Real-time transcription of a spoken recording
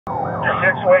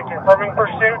Way, confirming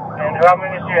pursuit, and how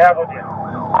many do you have with you?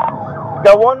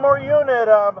 Got one more unit.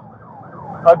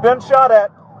 I've been shot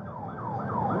at.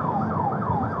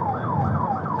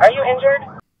 Are you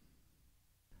injured?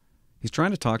 He's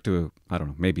trying to talk to, I don't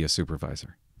know, maybe a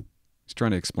supervisor. He's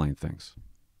trying to explain things.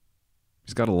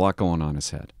 He's got a lot going on in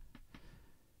his head.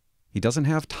 He doesn't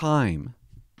have time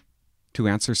to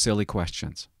answer silly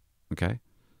questions. Okay?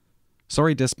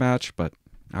 Sorry, dispatch, but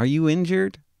are you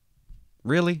injured?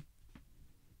 Really?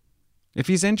 If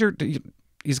he's injured,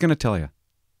 he's going to tell you.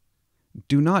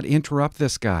 Do not interrupt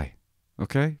this guy.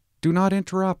 Okay? Do not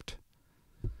interrupt.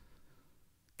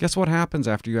 Guess what happens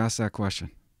after you ask that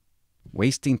question?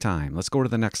 Wasting time. Let's go to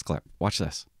the next clip. Watch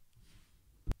this.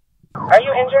 Are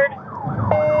you injured?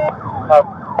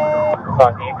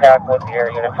 On DPAC with the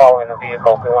air unit following the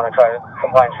vehicle. We want to try to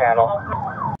combine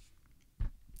channels.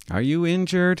 Are you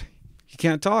injured? He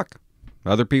can't talk.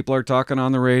 Other people are talking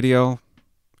on the radio.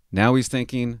 Now he's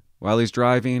thinking while he's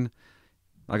driving,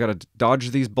 I got to dodge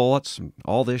these bullets and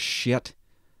all this shit,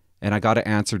 and I got to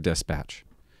answer dispatch.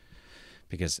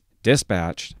 Because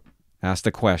dispatch asked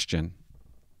a question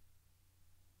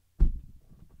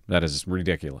that is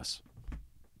ridiculous.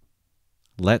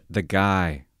 Let the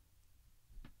guy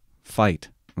fight,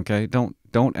 okay? Don't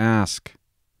ask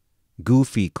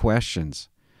goofy questions.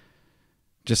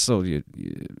 Just so you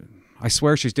I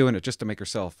swear she's doing it just to make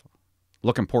herself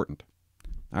look important.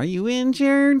 Are you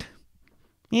injured?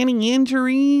 Any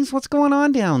injuries? What's going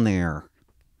on down there?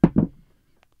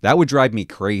 That would drive me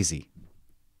crazy.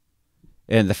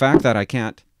 And the fact that I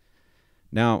can't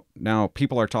now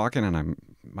people are talking and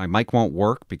my mic won't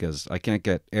work because I can't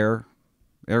get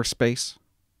airspace.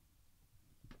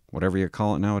 Whatever you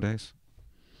call it nowadays.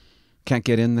 Can't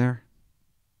get in there.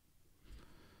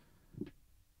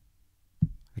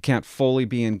 I can't fully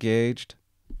be engaged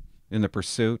in the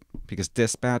pursuit because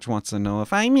dispatch wants to know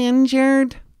if I'm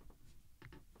injured.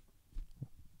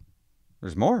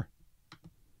 There's more.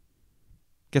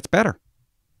 Gets better.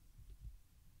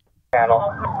 Channel.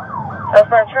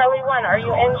 For Charlie 1, are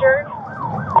you injured?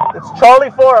 It's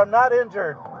Charlie 4. I'm not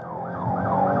injured.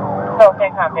 Okay,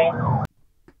 copy.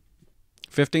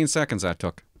 15 seconds that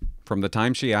took. From the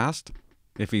time she asked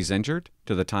if he's injured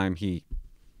to the time he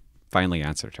finally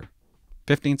answered her.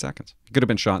 15 seconds. He could have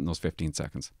been shot in those 15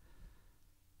 seconds.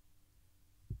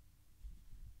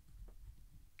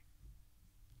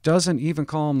 Doesn't even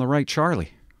call him the right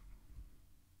Charlie.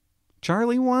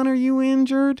 Charlie 1, are you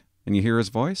injured? And you hear his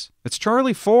voice? It's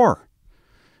Charlie 4.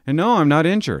 And no, I'm not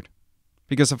injured.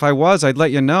 Because if I was, I'd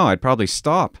let you know. I'd probably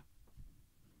stop.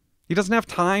 He doesn't have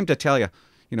time to tell you,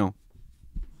 you know,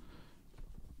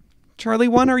 Charlie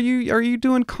 1, are you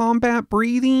doing combat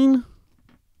breathing?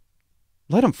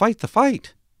 Let him fight the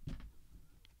fight.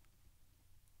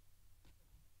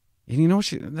 And you know,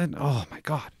 then, oh my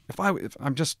God, if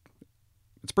I'm just,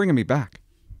 it's bringing me back.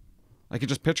 I could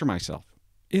just picture myself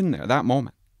in there, that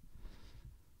moment,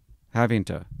 having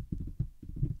to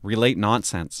relate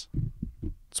nonsense.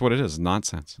 That's what it is,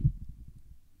 nonsense.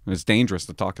 And it's dangerous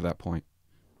to talk at that point.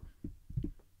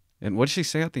 And what did she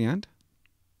say at the end?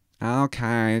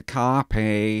 Okay,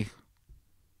 copy.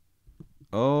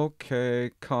 Okay,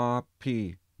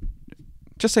 copy.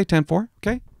 Just say 10-4,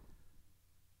 okay?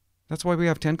 That's why we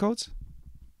have 10 codes.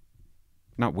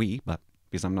 Not we, but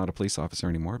because I'm not a police officer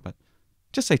anymore, but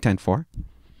just say 10-4.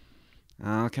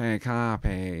 Okay,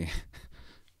 copy.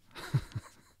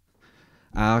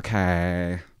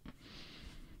 Okay.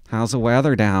 How's the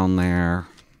weather down there?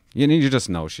 You just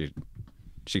know she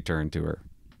turned to her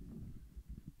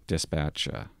dispatch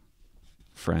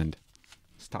friend.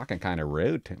 He's talking kind of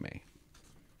rude to me.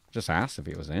 Just asked if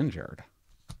he was injured.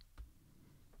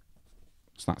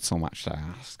 It's not so much to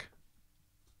ask.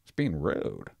 It's being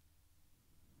rude.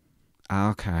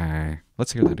 Okay.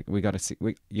 Let's hear that. We got to see.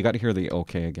 You got to hear the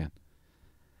okay again.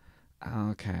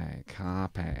 Okay.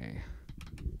 Copy.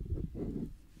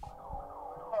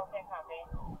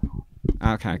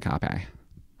 Okay, copy.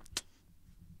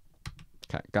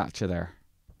 Okay, got you there.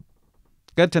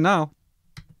 Good to know.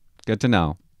 Good to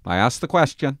know. I asked the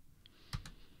question.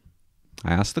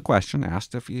 Asked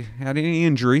if you had any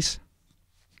injuries.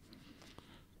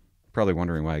 Probably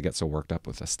wondering why I get so worked up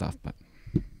with this stuff, but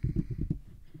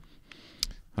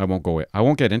I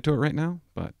won't get into it right now,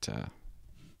 but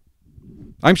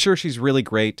I'm sure she's really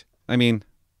great. I mean,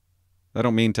 I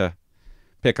don't mean to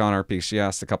pick on her because she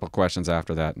asked a couple of questions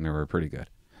after that and they were pretty good.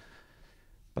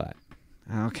 But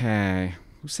okay.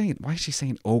 Why is she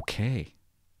saying okay?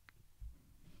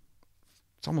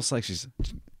 It's almost like she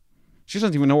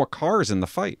doesn't even know what car is in the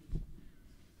fight.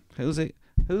 Who's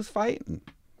fighting?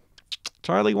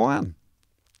 Charlie 1.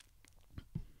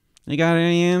 You got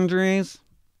any injuries?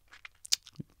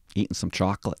 Eating some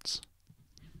chocolates.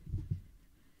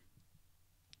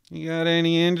 You got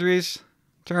any injuries,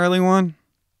 Charlie 1?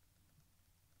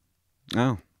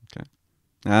 Oh, okay.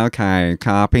 Okay,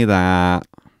 copy that.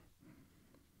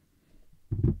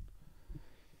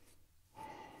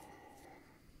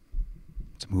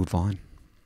 Let's move on.